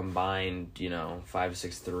for a combined,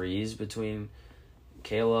 5-6 threes between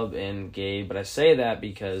Caleb and Gabe, but I say that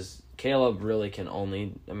because Caleb really can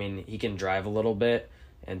he can drive a little bit,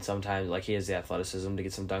 and sometimes, he has the athleticism to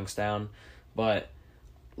get some dunks down, but,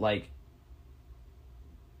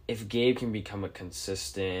 if Gabe can become a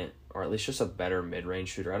consistent, or at least just a better mid-range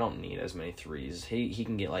shooter, I don't need as many threes. He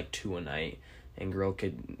can get, 2 a night, and Grill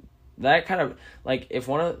could, that kind of,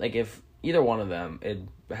 if either one of them, it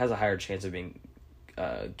has a higher chance of being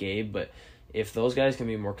Gabe, but if those guys can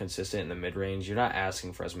be more consistent in the mid-range, you're not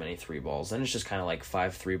asking for as many 3 balls. Then it's just kind of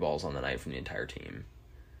 5 3 balls on the night from the entire team.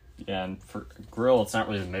 Yeah, and for Grill, it's not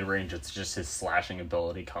really the mid-range. It's just his slashing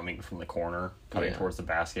ability coming from the corner, coming towards the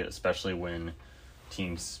basket, especially when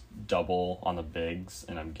teams double on the bigs.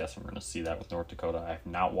 And I guess we're going to see that with North Dakota. I have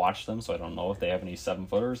not watched them, so I don't know if they have any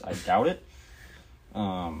 7-footers. I doubt it.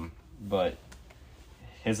 But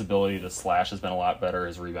his ability to slash has been a lot better.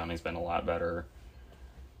 His rebounding's been a lot better.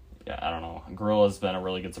 Yeah, I don't know. Grill has been a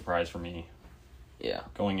really good surprise for me. Yeah.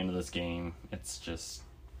 Going into this game, it's just...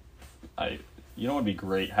 You know what would be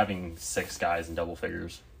great? Having 6 guys in double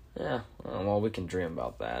figures. Yeah. Well, we can dream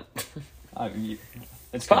about that.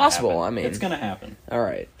 It's possible. Happen. It's going to happen. All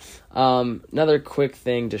right. Another quick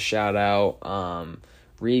thing to shout out.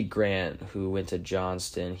 Reed Grant, who went to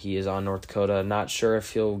Johnston. He is on North Dakota. Not sure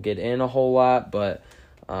if he'll get in a whole lot, but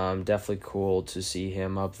definitely cool to see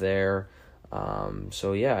him up there.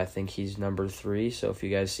 So yeah, I think he's number 3. So if you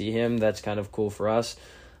guys see him, that's kind of cool for us.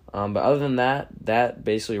 But other than that, that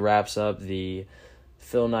basically wraps up the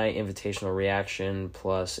Phil Knight Invitational reaction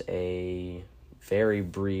plus a very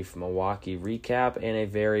brief Milwaukee recap and a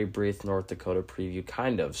very brief North Dakota preview,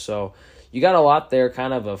 kind of. So you got a lot there,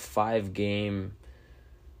 kind of a 5-game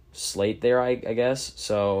slate there, I guess.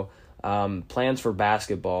 So Plans for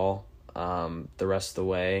basketball the rest of the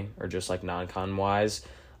way, or just like non-con wise.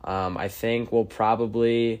 I think we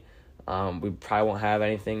probably won't have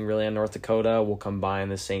anything really in North Dakota. We'll combine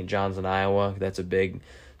the St. John's and Iowa. That's a big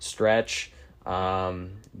stretch.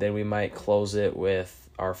 Then we might close it with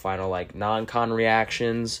our final like non-con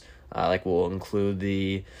reactions. Like we'll include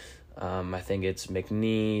the I think it's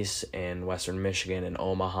McNeese and Western Michigan and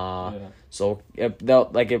Omaha. Yeah. So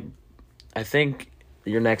I think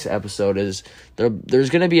your next episode is there's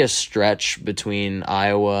going to be a stretch between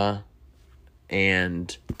Iowa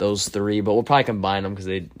and those three, but we'll probably combine them because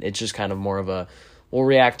it's just kind of more of a we'll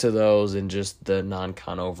react to those and just the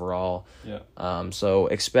non-con overall. Yeah. So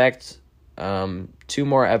expect 2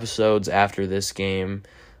 more episodes after this game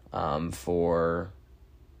before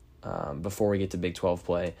we get to Big 12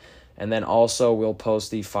 play. And then also we'll post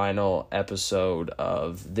the final episode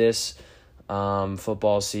of this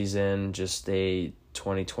football season, just a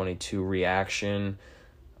 2022 reaction.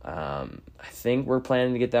 I think we're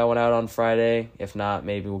planning to get that one out on Friday. If not,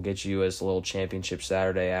 maybe we'll get you as a little championship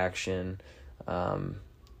Saturday action,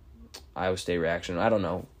 Iowa State reaction. I don't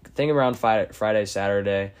know. Think around Friday,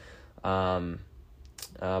 Saturday. But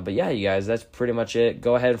yeah, you guys, that's pretty much it.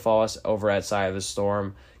 Go ahead and follow us over at Side of the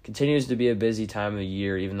Storm. Continues to be a busy time of the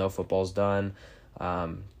year, even though football's done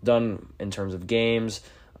in terms of games.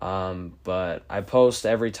 But I post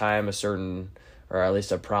every time a certain, or at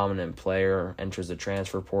least a prominent player enters the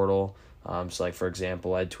transfer portal. So like, for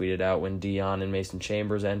example, I tweeted out when Dion and Mason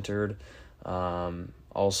Chambers entered.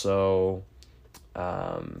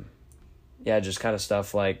 Just kind of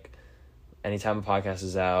stuff like anytime a podcast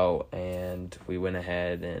is out, and we went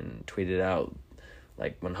ahead and tweeted out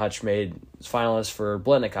like when Hutch made finalists for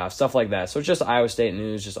Blitnikoff, stuff like that. So it's just Iowa State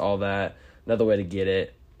news, just all that. Another way to get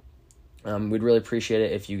it. We'd really appreciate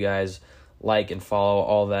it if you guys like and follow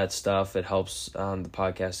all that stuff. It helps the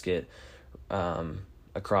podcast get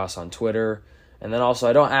across on Twitter. And then also,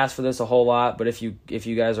 I don't ask for this a whole lot, but if you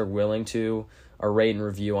guys are willing to, a rate and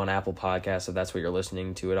review on Apple Podcasts, if that's what you're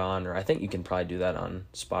listening to it on, or I think you can probably do that on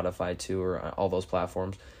Spotify too, or all those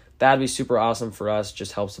platforms. That'd be super awesome for us.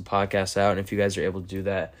 Just helps the podcast out. And if you guys are able to do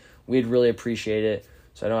that, we'd really appreciate it.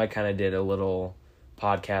 So I know I kind of did a little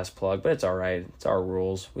podcast plug, but it's all right. It's our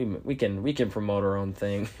rules. We can promote our own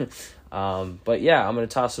thing. But yeah, I'm going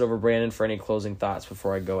to toss it over to Brandon for any closing thoughts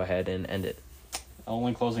before I go ahead and end it. The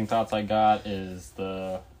only closing thoughts I got is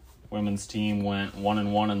the women's team went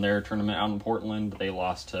 1-1 in their tournament out in Portland, but they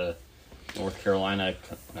lost to North Carolina,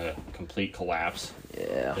 a complete collapse.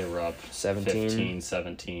 Yeah. They were up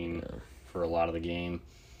 15-17 for a lot of the game.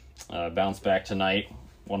 Bounced back tonight,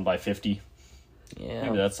 won by 50. Yeah.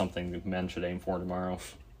 Maybe that's something men should aim for tomorrow.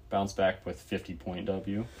 Bounce back with 50-point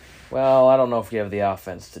W. Well, I don't know if you have the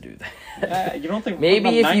offense to do that. You don't think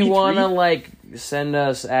maybe if you want to send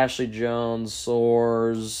us Ashley Jones,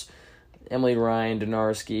 Soares, Emily Ryan,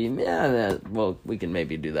 Donarski, we can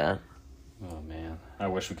maybe do that. Oh man, I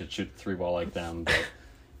wish we could shoot the 3-ball like them, but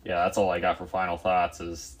yeah, that's all I got for final thoughts.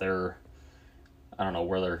 Is I don't know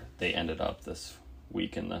where they ended up this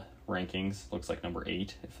week in the rankings. Looks like number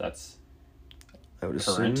 8, if that's I would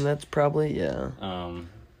current. assume that's probably, yeah.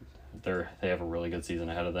 They have a really good season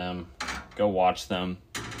ahead of them. Go watch them.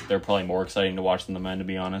 They're probably more exciting to watch than the men, to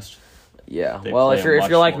be honest. Yeah. They Well, play if a you're much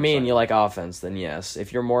like more me and you exciting- like offense, then yes.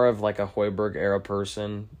 If you're more of like a Hoiberg era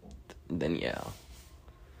person, then yeah.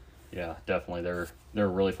 Yeah, definitely. They're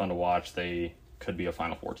really fun to watch. They could be a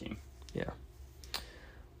Final Four team. Yeah.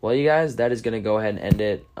 Well, you guys, that is going to go ahead and end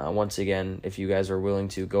it. Once again, if you guys are willing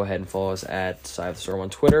to, go ahead and follow us at Side of the Storm on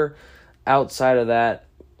Twitter. Outside of that,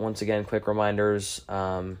 once again, quick reminders,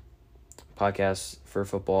 podcasts for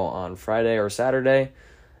football on Friday or Saturday.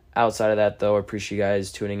 Outside of that, though, I appreciate you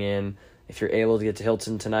guys tuning in. If you're able to get to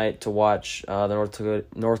Hilton tonight to watch the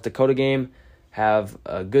North Dakota game, have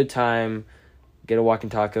a good time. Get a walking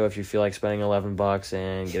taco if you feel like spending $11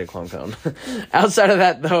 and get a clone cone. Outside of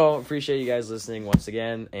that, though, appreciate you guys listening once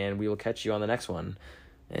again, and we will catch you on the next one.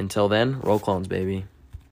 Until then, roll clones, baby.